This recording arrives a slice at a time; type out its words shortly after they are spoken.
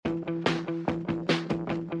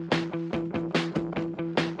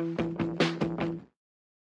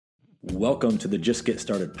Welcome to the Just Get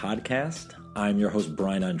Started podcast. I'm your host,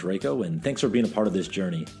 Brian Ondrako, and thanks for being a part of this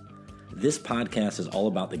journey. This podcast is all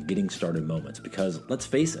about the getting started moments because, let's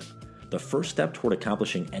face it, the first step toward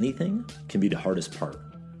accomplishing anything can be the hardest part.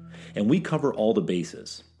 And we cover all the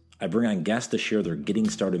bases. I bring on guests to share their getting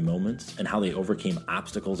started moments and how they overcame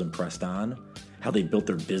obstacles and pressed on, how they built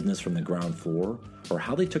their business from the ground floor, or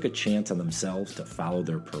how they took a chance on themselves to follow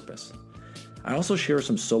their purpose. I also share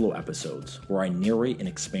some solo episodes where I narrate and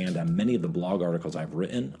expand on many of the blog articles I've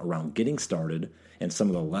written around getting started and some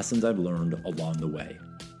of the lessons I've learned along the way.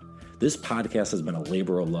 This podcast has been a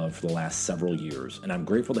labor of love for the last several years, and I'm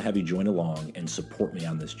grateful to have you join along and support me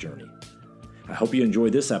on this journey. I hope you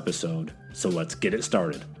enjoy this episode, so let's get it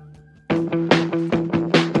started.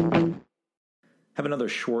 Have another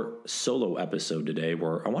short solo episode today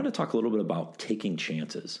where I want to talk a little bit about taking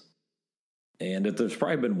chances. And if there's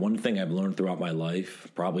probably been one thing I've learned throughout my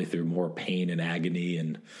life, probably through more pain and agony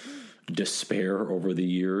and despair over the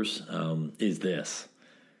years, is this.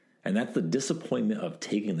 And that's the disappointment of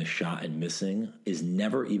taking the shot and missing is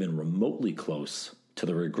never even remotely close to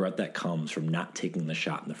the regret that comes from not taking the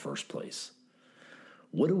shot in the first place.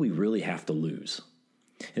 What do we really have to lose?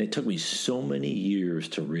 And it took me so many years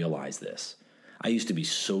to realize this. I used to be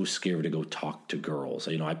so scared to go talk to girls.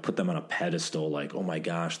 I put them on a pedestal like, oh my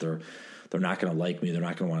gosh, they're not going to like me. They're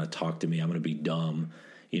not going to want to talk to me. I'm going to be dumb.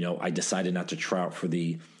 I decided not to try out for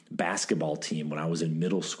the basketball team when I was in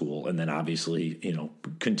middle school. And then obviously,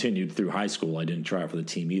 continued through high school. I didn't try out for the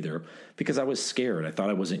team either because I was scared. I thought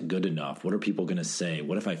I wasn't good enough. What are people going to say?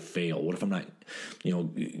 What if I fail? What if I'm not,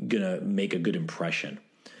 going to make a good impression?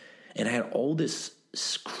 And I had all this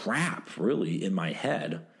crap really in my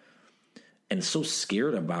head and so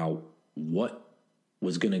scared about what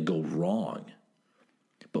was going to go wrong.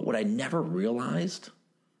 But what I never realized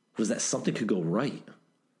was that something could go right.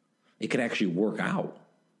 It could actually work out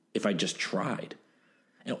if I just tried.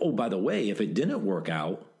 And oh, by the way, if it didn't work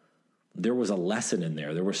out, there was a lesson in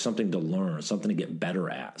there. There was something to learn, something to get better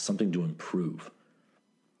at, something to improve.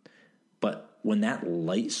 But when that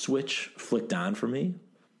light switch flicked on for me,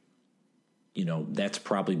 that's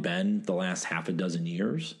probably been the last half a dozen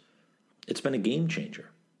years. It's been a game changer.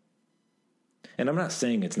 And I'm not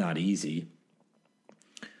saying it's not easy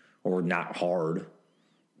or not hard.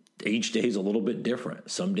 Each day is a little bit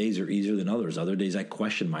different. Some days are easier than others. Other days I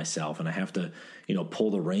question myself and I have to,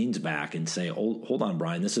 pull the reins back and say, oh, hold on,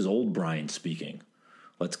 Brian, this is old Brian speaking.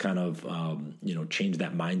 Let's kind of, change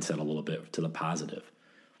that mindset a little bit to the positive.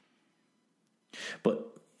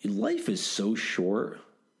 But life is so short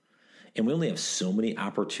and we only have so many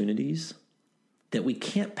opportunities that we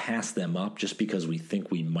can't pass them up just because we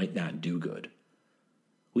think we might not do good.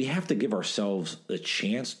 We have to give ourselves a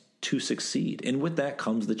chance to succeed. And with that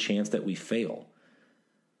comes the chance that we fail.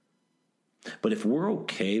 But if we're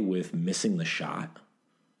okay with missing the shot,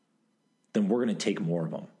 then we're going to take more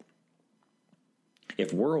of them.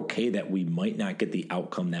 If we're okay that we might not get the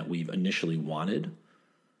outcome that we've initially wanted,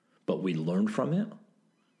 but we learn from it,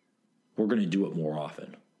 we're going to do it more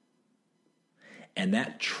often. And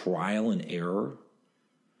that trial and error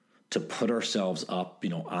to put ourselves up,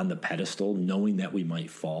 on the pedestal, knowing that we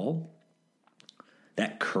might fall,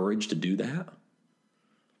 that courage to do that,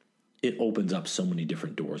 it opens up so many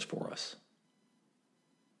different doors for us.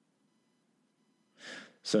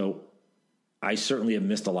 So I certainly have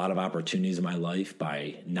missed a lot of opportunities in my life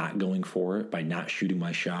by not going for it, by not shooting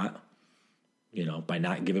my shot, by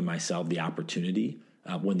not giving myself the opportunity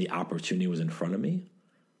when the opportunity was in front of me.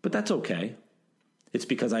 But that's okay. It's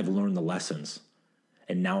because I've learned the lessons.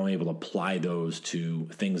 And now I'm able to apply those to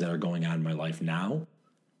things that are going on in my life now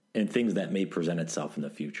and things that may present itself in the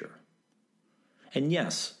future. And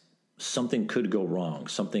yes, something could go wrong.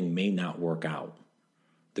 Something may not work out.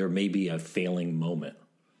 There may be a failing moment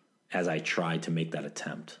as I try to make that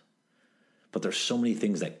attempt. But there's so many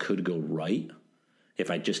things that could go right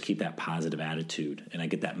if I just keep that positive attitude and I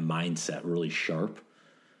get that mindset really sharp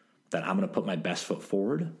that I'm going to put my best foot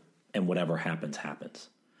forward and whatever happens, happens.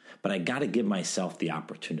 But I got to give myself the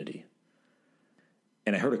opportunity.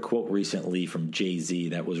 And I heard a quote recently from Jay-Z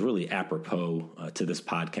that was really apropos to this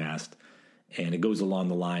podcast. And it goes along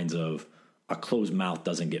the lines of, a closed mouth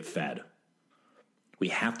doesn't get fed. We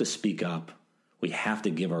have to speak up. We have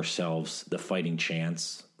to give ourselves the fighting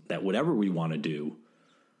chance that whatever we want to do,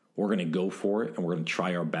 we're going to go for it and we're going to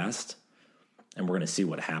try our best and we're going to see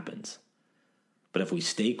what happens. But if we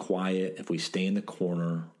stay quiet, if we stay in the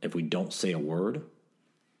corner, if we don't say a word,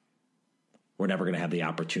 we're never going to have the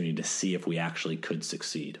opportunity to see if we actually could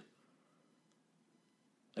succeed.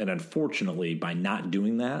 And unfortunately, by not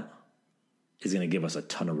doing that, is going to give us a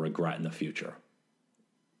ton of regret in the future.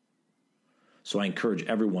 So I encourage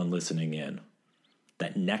everyone listening in,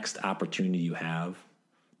 that next opportunity you have,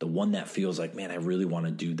 the one that feels like, man, I really want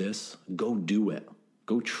to do this, go do it.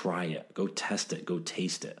 Go try it. Go test it. Go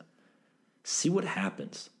taste it. See what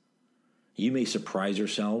happens. You may surprise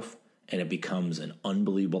yourself and it becomes an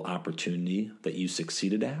unbelievable opportunity that you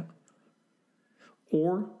succeeded at.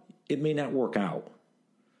 Or it may not work out.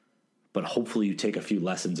 But hopefully you take a few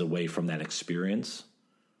lessons away from that experience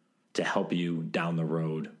to help you down the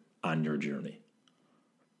road on your journey.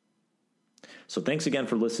 So thanks again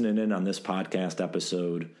for listening in on this podcast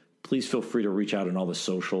episode. Please feel free to reach out on all the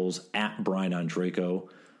socials at Brian Ondrako,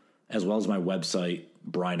 as well as my website,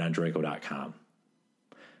 brianondrako.com.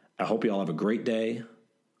 I hope you all have a great day,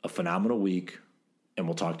 a phenomenal week, and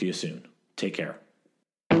we'll talk to you soon. Take care.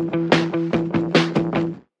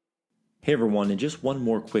 Hey everyone, and just one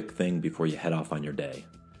more quick thing before you head off on your day.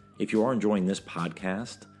 If you are enjoying this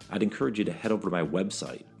podcast, I'd encourage you to head over to my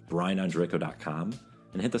website, brianondrako.com,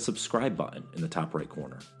 and hit the subscribe button in the top right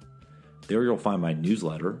corner. There you'll find my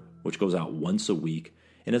newsletter, which goes out once a week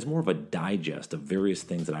and is more of a digest of various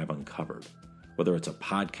things that I've uncovered, whether it's a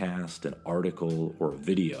podcast, an article, or a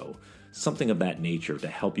video, something of that nature to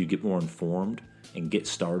help you get more informed and get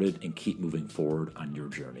started and keep moving forward on your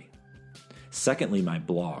journey. Secondly, my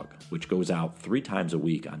blog, which goes out 3 times a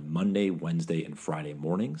week on Monday, Wednesday, and Friday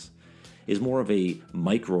mornings, is more of a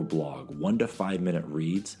microblog, 1 to 5 minute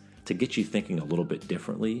reads to get you thinking a little bit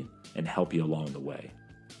differently and help you along the way.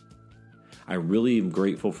 I really am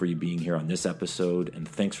grateful for you being here on this episode, and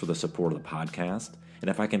thanks for the support of the podcast. And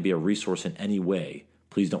if I can be a resource in any way,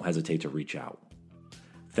 please don't hesitate to reach out.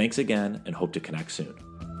 Thanks again, and hope to connect soon.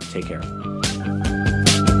 Take care.